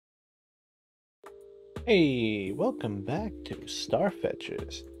Hey, welcome back to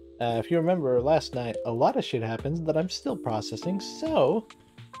Starfetchers. If you remember last night, a lot of shit happens that I'm still processing, so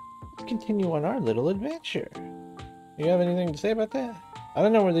let's continue on our little adventure. You have anything to say about that? I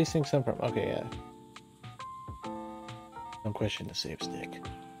don't know where these things come from. Okay, yeah. Don't question the save stick.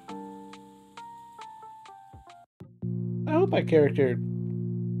 I hope I character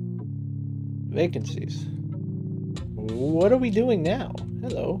vacancies. What are we doing now?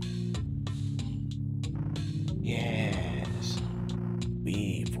 Hello. Yes.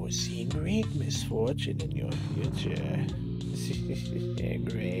 We foresee great misfortune in your future.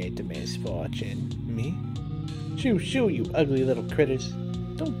 Great misfortune. Me? Shoo, shoo, you ugly little critters.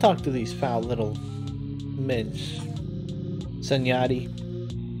 Don't talk to these foul little men. Sunyati.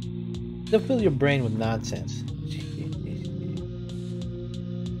 They'll fill your brain with nonsense.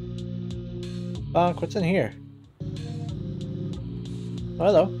 Bonk, what's in here? Oh,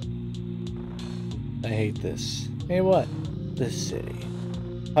 hello. I hate this. Hey, what? This city.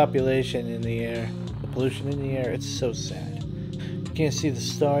 Population in the air. The pollution in the air. It's so sad. You can't see the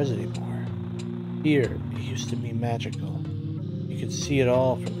stars anymore. Here, it used to be magical. You could see it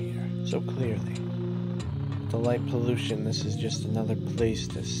all from here, so clearly. With the light pollution, this is just another place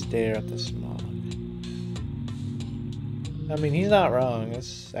to stare at the smog. I mean, he's not wrong. It's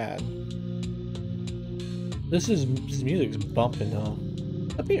sad. This music's bumping, huh?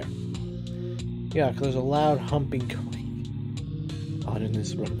 Up here. Yeah, because there's a loud humping going on in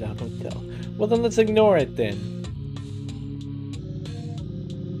this rundown hotel. Well, then let's ignore it then.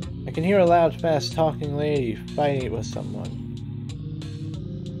 I can hear a loud, fast-talking lady fighting with someone.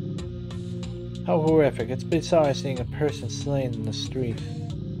 How horrific. It's bizarre seeing a person slain in the street.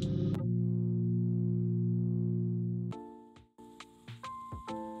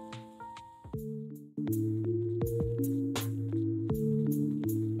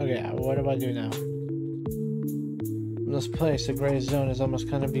 Okay, what do I do now? In this place, the gray zone is almost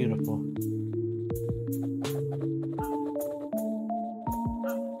kind of beautiful.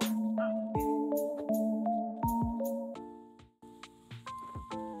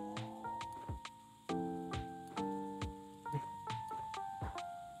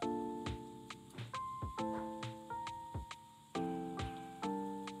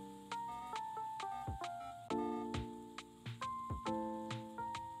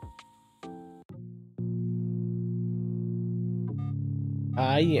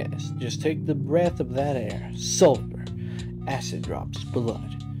 Ah yes, just take the breath of that air. Sulfur, acid drops,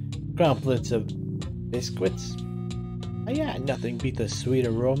 blood, crumplets of biscuits. Ah yeah, nothing beat the sweet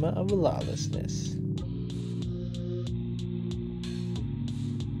aroma of lawlessness.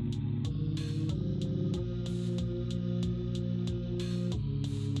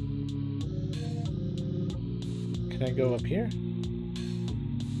 Can I go up here?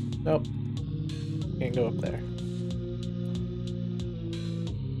 Nope. Can't go up there.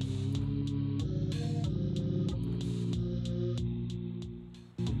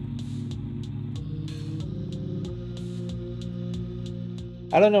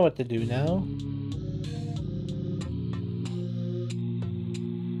 I don't know what to do now.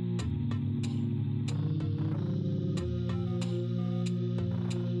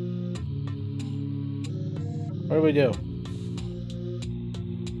 What do we do?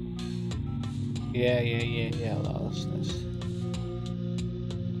 Yeah, lawlessness.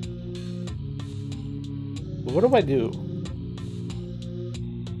 But what do I do?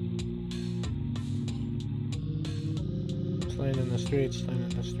 Slain in the streets, slain in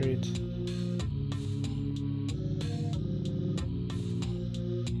the streets.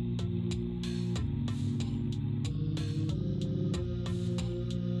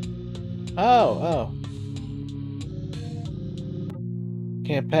 Oh.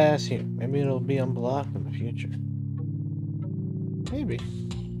 Can't pass here. Maybe it'll be unblocked in the future. Maybe.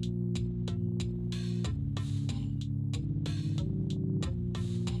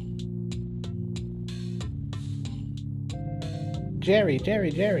 Jerry.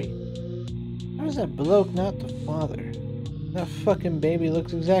 How is that bloke not the father? That fucking baby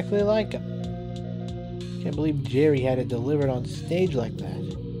looks exactly like him. Can't believe Jerry had it delivered on stage like that.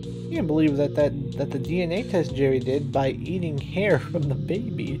 Can't believe that the DNA test Jerry did by eating hair from the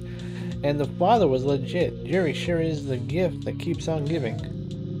baby, and the father was legit. Jerry sure is the gift that keeps on giving.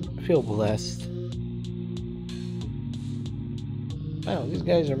 I feel blessed. Wow, these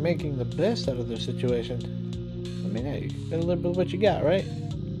guys are making the best out of their situation. I mean, hey, you gotta live with what you got, right?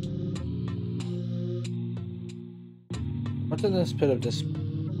 What's in this pit of this?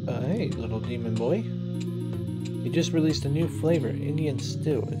 Hey, little demon boy. He just released a new flavor, Indian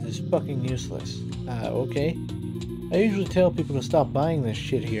stew. It is fucking useless. Okay. I usually tell people to stop buying this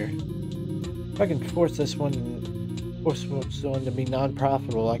shit here. If I can force this one to be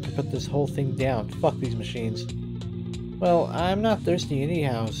non-profitable, I can put this whole thing down. Fuck these machines. Well, I'm not thirsty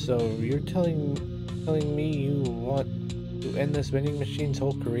anyhow, so you're telling me you want to end this vending machine's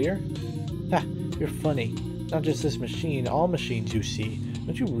whole career? Ha, you're funny. Not just this machine, all machines you see.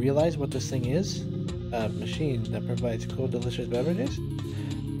 Don't you realize what this thing is? A machine that provides cold, delicious beverages?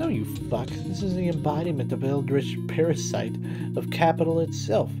 No, you fuck. This is the embodiment of eldritch parasite of capital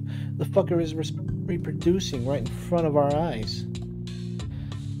itself. The fucker is reproducing right in front of our eyes.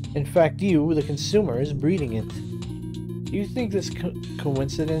 In fact, you, the consumer, is breeding it. Do you think this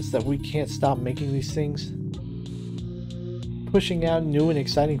coincidence that we can't stop making these things? Pushing out new and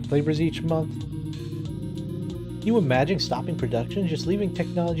exciting flavors each month? You imagine stopping production, just leaving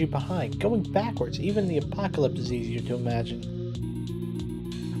technology behind, going backwards. Even the apocalypse is easier to imagine.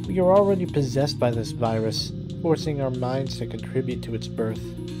 We are already possessed by this virus, forcing our minds to contribute to its birth.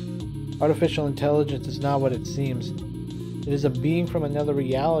 Artificial intelligence is not what it seems. It is a being from another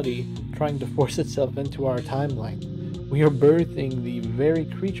reality trying to force itself into our timeline. We are birthing the very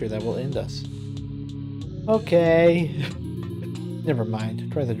creature that will end us. Okay. Never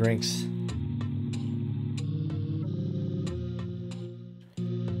mind. Try the drinks.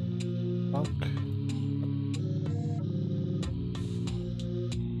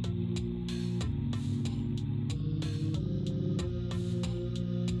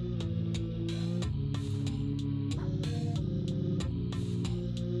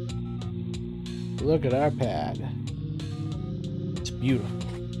 Look at our pad. It's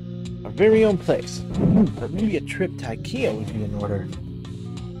beautiful. Our very own place. But maybe a trip to IKEA would be in order.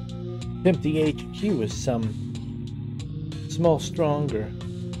 Empty HQ is some small stronger.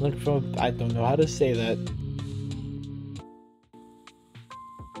 Look for, I don't know how to say that.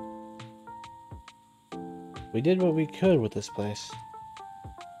 We did what we could with this place.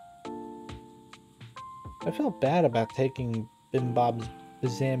 I felt bad about taking Bim Bob's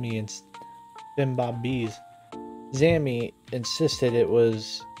Zammy and Bim Bob B's. Zammy insisted it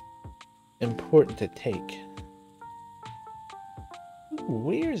was important to take. Ooh,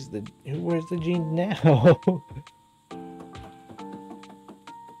 where's the jeans now? Oh,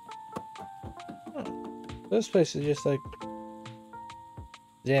 this place is just like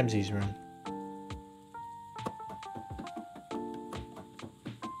Zamsy's room.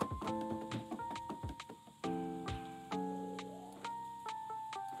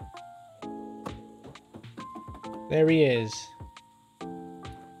 There he is.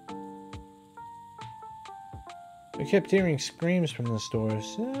 We kept hearing screams from the store,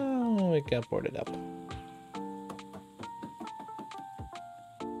 so it got boarded up.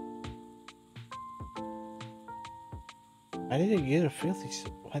 Why did I get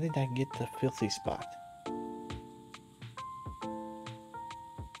the filthy spot?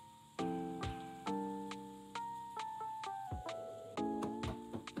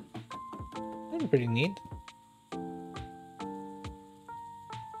 That's pretty neat.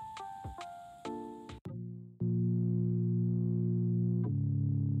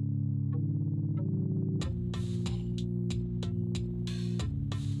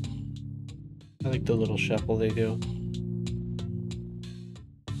 I like the little shuffle they do.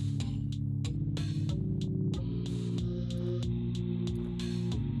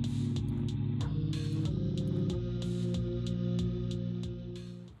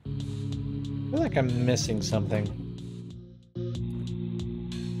 I feel like I'm missing something.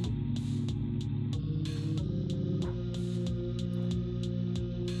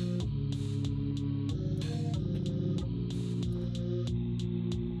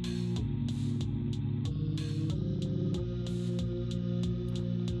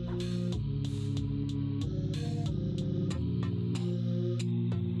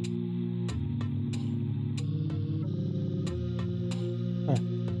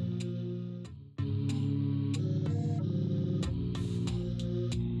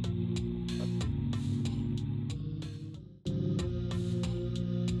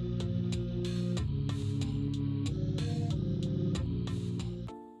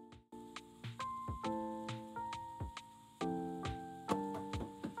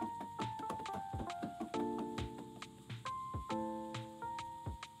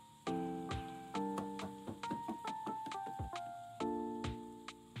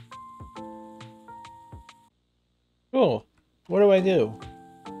 Cool. What do I do?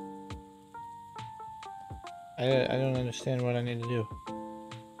 I don't understand what I need to do.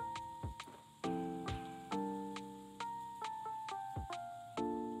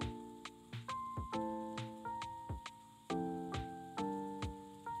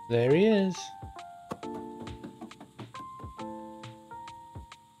 There he is.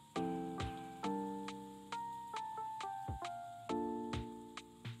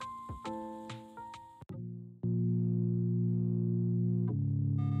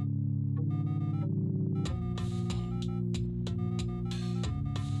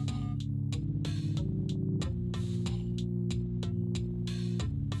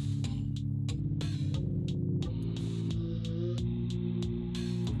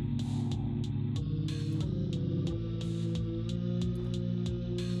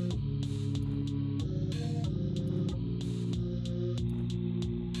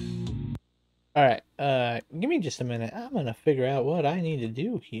 Alright, give me just a minute. I'm gonna figure out what I need to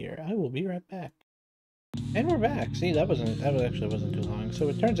do here. I will be right back. And we're back. See, that actually wasn't too long. So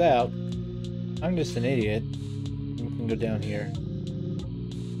it turns out, I'm just an idiot. We can go down here.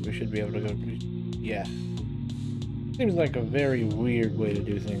 We should be able to go, yeah. Seems like a very weird way to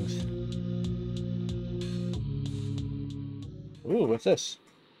do things. Ooh, what's this?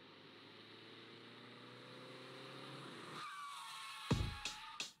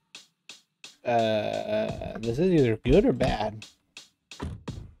 This is either good or bad.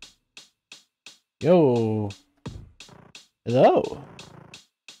 Yo. Hello.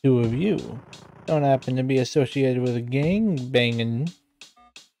 Two of you. Don't happen to be associated with a gang banging.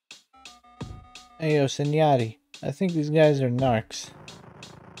 Ayo, Senyati. I think these guys are narcs.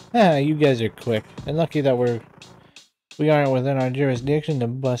 Ah, you guys are quick. And lucky that we aren't within our jurisdiction to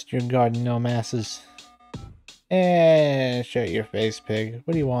bust your garden gnome asses. Shut your face, pig.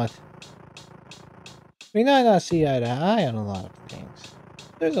 What do you want? We might not see eye to eye on a lot of things.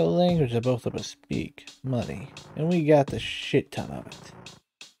 There's a language that both of us speak. Money. And we got the shit ton of it.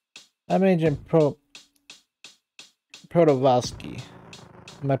 I'm Agent Protovalsky.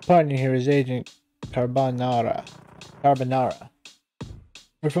 My partner here is Agent Carbonara.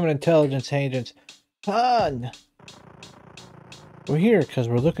 We're from an intelligence agent. Han! We're here because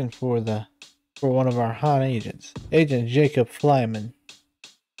we're looking for one of our Han agents. Agent Jacob Flyman.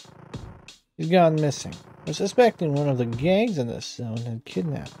 He's gone missing. We're suspecting one of the gangs in this zone had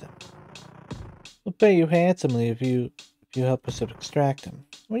kidnapped him. We'll pay you handsomely if you help us extract him.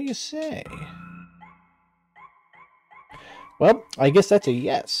 What do you say? Well, I guess that's a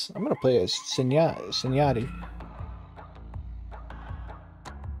yes. I'm gonna play as Senyati.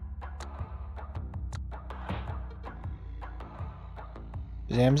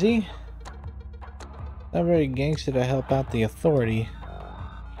 Zamzi? Not very gangster to help out the authority.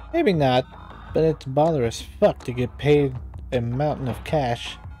 Maybe not, but it's bother as fuck to get paid a mountain of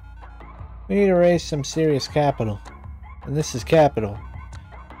cash. We need to raise some serious capital. And this is capital.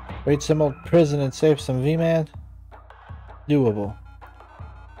 Raid some old prison and save some V-Man? Doable.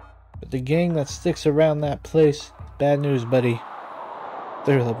 But the gang that sticks around that place, bad news, buddy.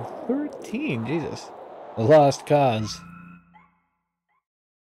 They're level 13, Jesus. A lost cause.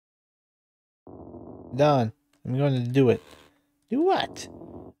 Don, I'm going to do it. Do what?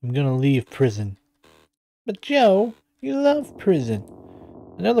 I'm gonna leave prison. But Joe, you love prison.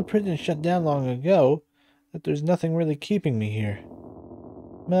 I know the prison shut down long ago, that there's nothing really keeping me here.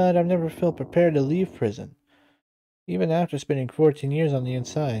 But I've never felt prepared to leave prison. Even after spending 14 years on the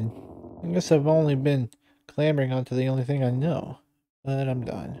inside. I guess I've only been clambering onto the only thing I know. But I'm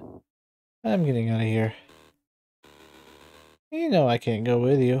done. I'm getting out of here. You know I can't go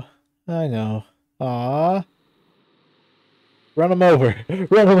with you. I know. Aww. Run him over.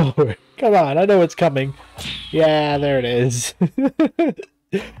 Run him over. Come on, I know what's coming. Yeah, there it is.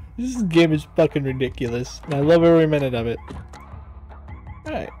 This game is fucking ridiculous. And I love every minute of it.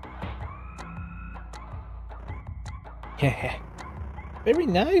 Alright. Yeah. Very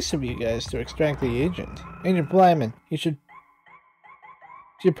nice of you guys to extract the agent. Agent Blyman, you should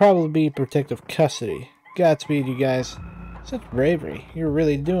probably be protective custody. Godspeed, you guys. Such bravery. You're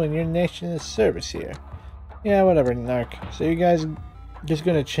really doing your nation a service here. Yeah, whatever, narc. So you guys just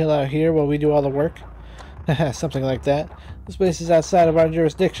gonna chill out here while we do all the work? Something like that. This place is outside of our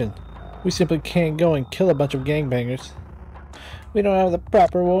jurisdiction. We simply can't go and kill a bunch of gangbangers. We don't have the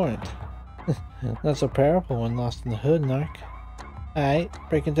proper warrant. Not so powerful when lost in the hood, narc. Alright,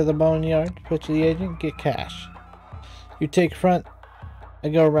 break into the boneyard, push the agent, get cash. You take front, I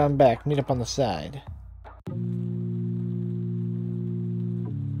go around back, meet up on the side.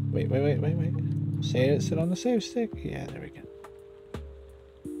 Wait. Sit on the save stick? Yeah, there we go.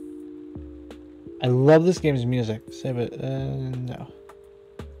 I love this game's music. Save it. No.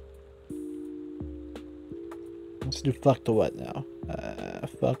 Let's do fuck the what now?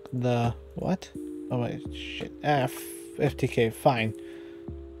 Fuck the what? Oh wait, shit. FTK, fine.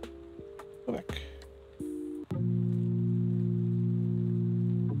 Go back.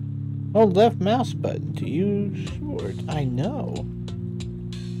 Hold left mouse button to use sword. I know.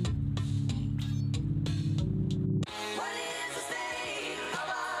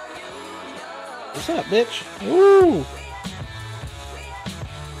 What's up, bitch? Woo!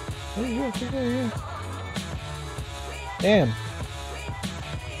 Damn.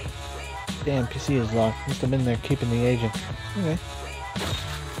 Damn, PC is locked. Must have been there keeping the agent. Okay.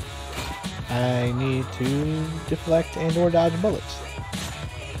 I need to deflect and or dodge bullets.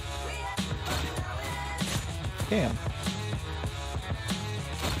 Damn.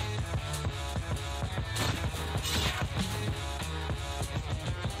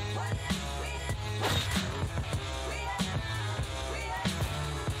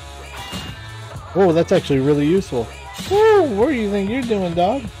 Oh, that's actually really useful. Woo! What do you think you're doing,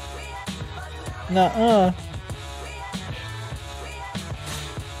 dog? Nuh-uh.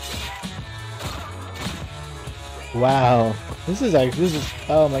 Wow. This is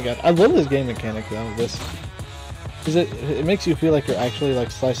oh my god. I love this game mechanic though. It makes you feel like you're actually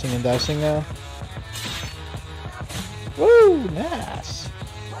like slicing and dicing now. Woo! Nice.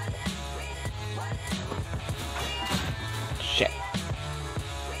 Shit.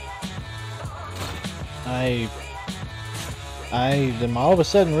 I am all of a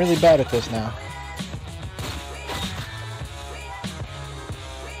sudden really bad at this now.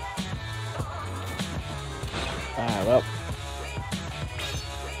 Ah, well.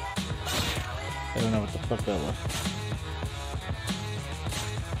 I don't know what the fuck that was.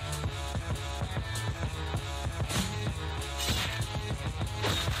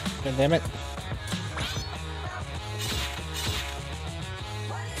 God damn it.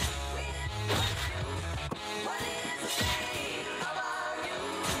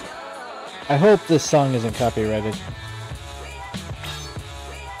 I hope this song isn't copyrighted.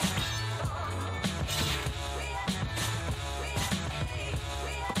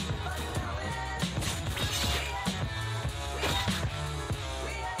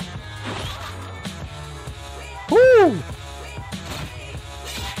 Woo!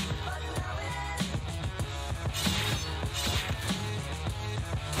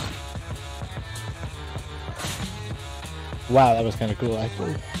 Wow, that was kind of cool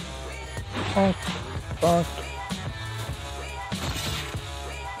actually. Bonk, bonk.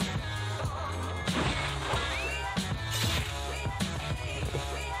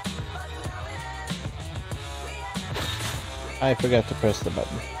 I forgot to press the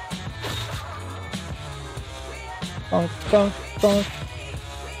button. Bonk, bonk, bonk.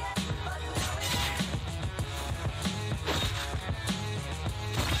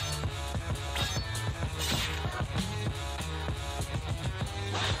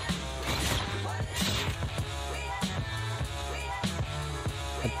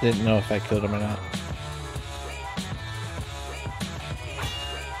 I didn't know if I killed him or not.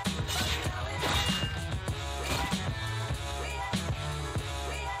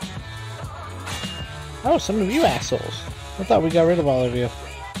 Oh, some of you assholes. I thought we got rid of all of you.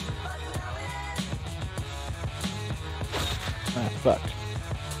 Ah, fuck.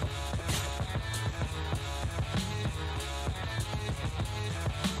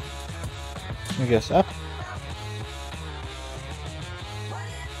 I guess up.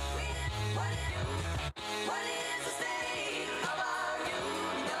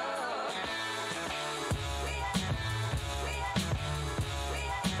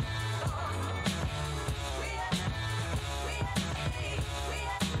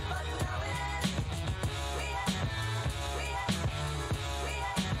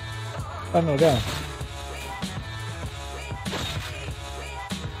 Oh no, down.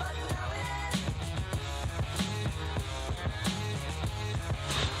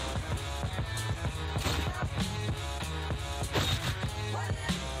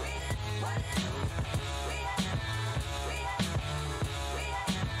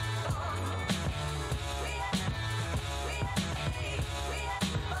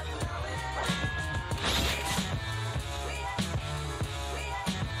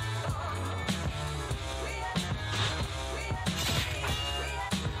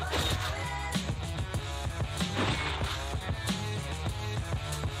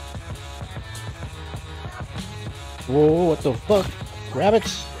 Whoa, what the fuck?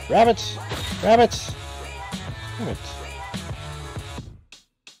 Rabbits! Rabbits! Rabbits! Rabbits.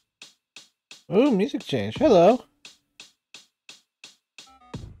 Ooh, music change. Hello.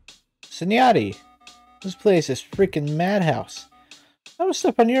 Signati. This place is freaking madhouse. How was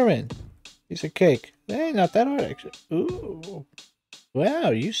stuff on your end? Piece of cake. Hey, not that hard, actually. Ooh.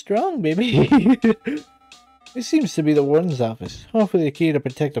 Wow, you strong, baby. This seems to be the warden's office. Hopefully the key to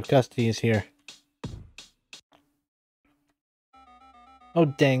protective custody is here. Oh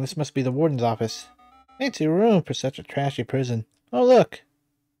dang, this must be the warden's office. Fancy room for such a trashy prison. Oh look!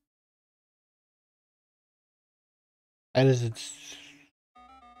 That is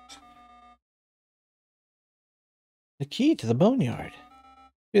the key to the boneyard.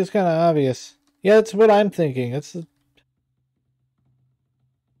 It's kind of obvious. Yeah, that's what I'm thinking. That's the...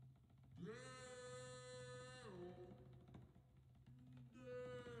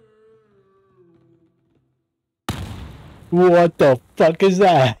 What the fuck is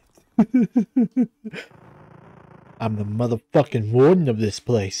that? I'm the motherfucking warden of this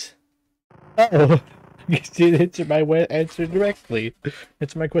place. Uh-oh. I guess you didn't answer my answer directly.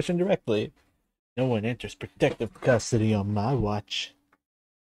 Answer my question directly. No one enters protective custody on my watch.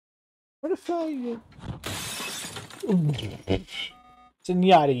 What if I...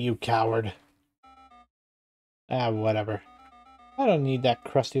 Zenyatta, you coward. Ah, whatever. I don't need that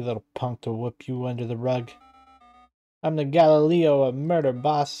crusty little punk to whip you under the rug. I'm the Galileo of murder,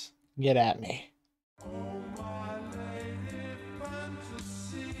 boss. Get at me.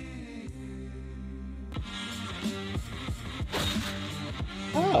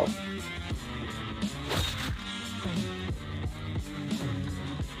 Oh.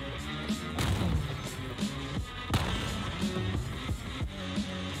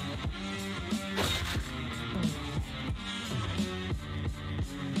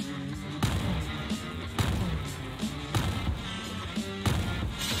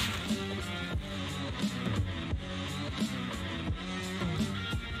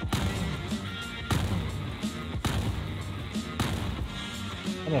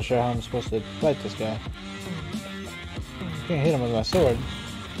 I'm not sure how I'm supposed to fight this guy. Can't hit him with my sword.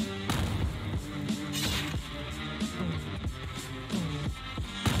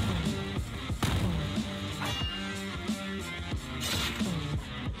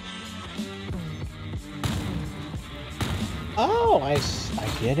 Oh, I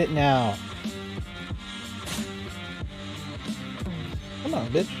get it now. Come on,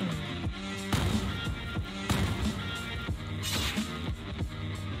 bitch.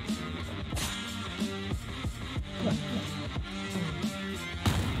 Come on, come on.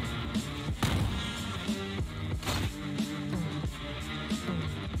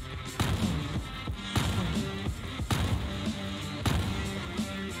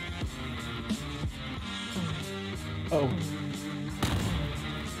 Oh.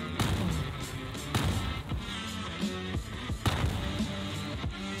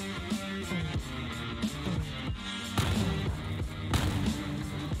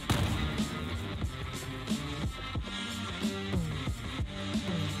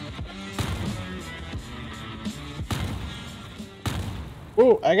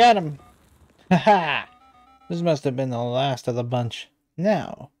 Ooh, I got him! Haha! This must have been the last of the bunch.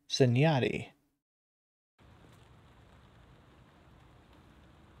 Now, Zenyatta.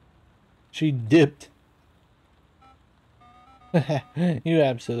 She dipped. You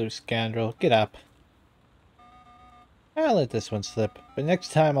absolute scoundrel. Get up. I'll let this one slip, but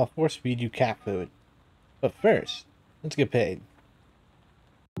next time I'll force feed you cat food. But first, let's get paid.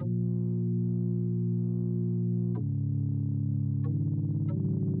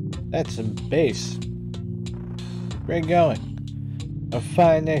 That's some bass. Great going. A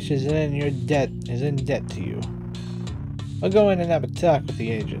fine nation is in debt to you. I'll go in and have a talk with the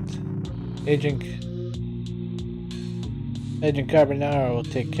agent. Agent Carbonaro will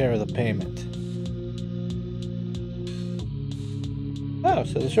take care of the payment. Oh,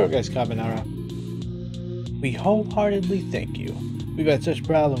 so the short guy's Carbonaro. We wholeheartedly thank you. We've had such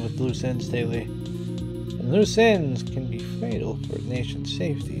problems with loose ends lately. And loose ends can be fatal for a nation's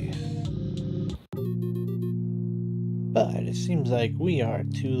safety. But it seems like we are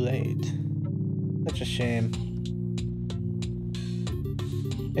too late. Such a shame.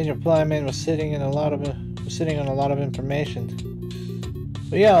 Agent Flyman was sitting on a lot of information.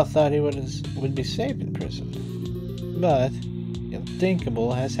 We all thought he would be safe in prison. But the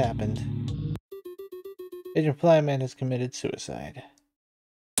unthinkable has happened. Agent Flyman has committed suicide.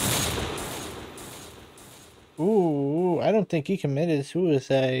 Ooh, I don't think he committed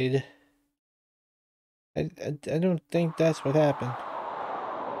suicide. I don't think that's what happened.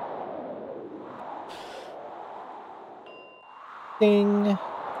 Ding!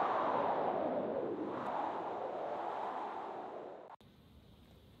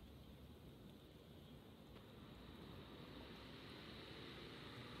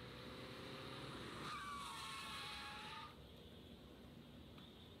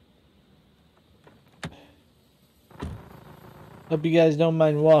 Hope you guys don't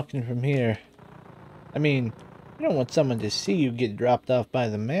mind walking from here. I mean, you don't want someone to see you get dropped off by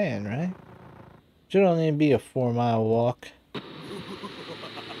the man, right? Should only be a 4-mile walk.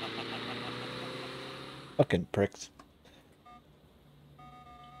 Fucking pricks.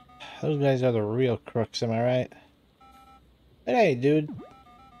 Those guys are the real crooks, am I right? But hey, dude.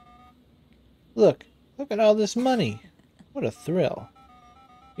 Look at all this money. What a thrill.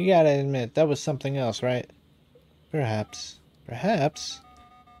 You gotta admit, that was something else, right? Perhaps.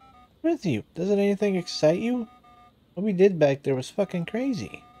 With you, doesn't anything excite you? What we did back there was fucking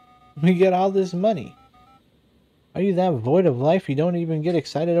crazy. We get all this money. Are you that void of life you don't even get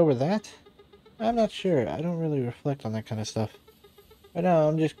excited over that? I'm not sure. I don't really reflect on that kind of stuff. Right now,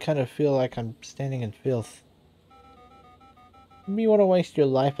 I'm just kind of feel like I'm standing in filth. You want to waste your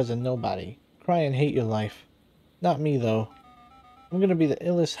life as a nobody. Cry and hate your life. Not me, though. I'm gonna be the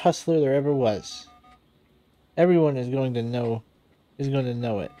illest hustler there ever was. Everyone is going to know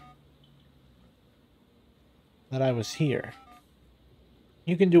it. That I was here.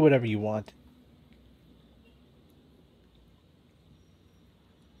 You can do whatever you want.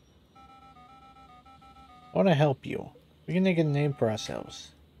 I want to help you. We can make a name for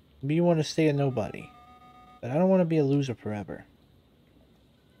ourselves. Maybe you want to stay a nobody. But I don't want to be a loser forever.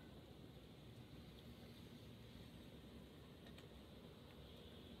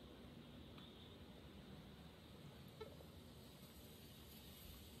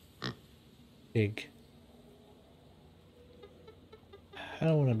 Big. I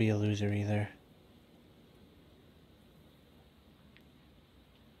don't want to be a loser either.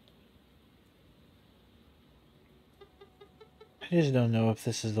 I just don't know if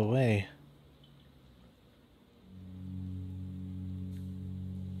this is the way.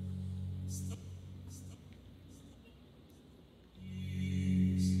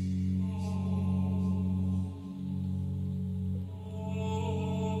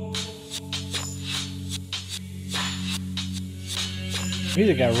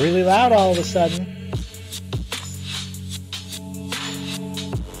 Music got really loud all of a sudden.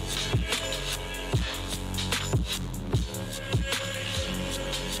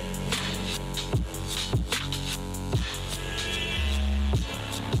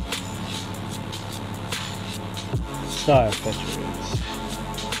 Starfetchers.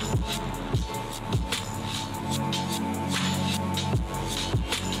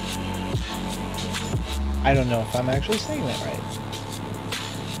 I don't know if I'm actually saying that right.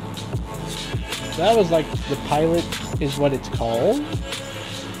 That was like the pilot is what it's called?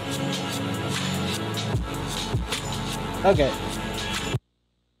 Okay.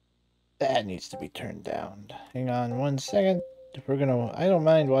 That needs to be turned down. Hang on 1 second. If we're gonna... I don't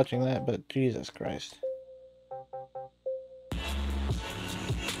mind watching that, but Jesus Christ.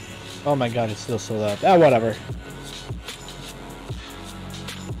 Oh my god, it's still so loud. Ah, whatever.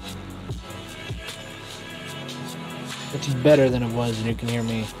 It's better than it was, and you can hear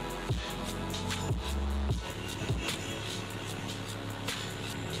me.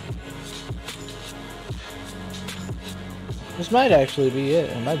 This might actually be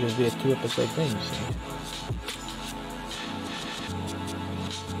it. It might just be a 2-episode thing, you see.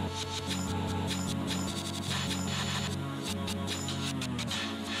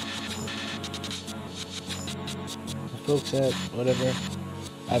 The folks at whatever.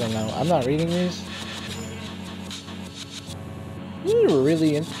 I don't know. I'm not reading these.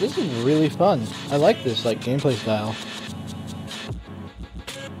 This is really fun. I like this like gameplay style.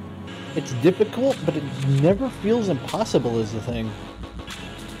 It's difficult, but it never feels impossible is the thing.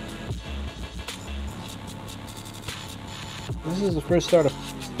 This is the first start of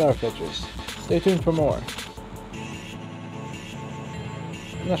Starfetchers. Stay tuned for more.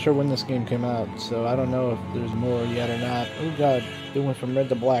 I'm not sure when this game came out, so I don't know if there's more yet or not. Oh god, it went from red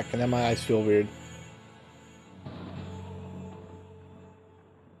to black, and then my eyes feel weird.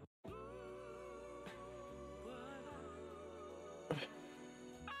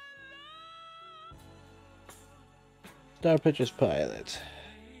 Starfetchers pilot.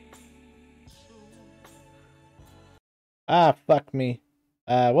 Ah, fuck me.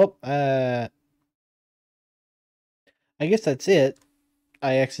 I guess that's it.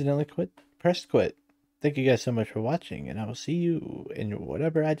 I accidentally pressed quit. Thank you guys so much for watching, and I will see you in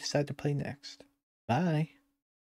whatever I decide to play next. Bye.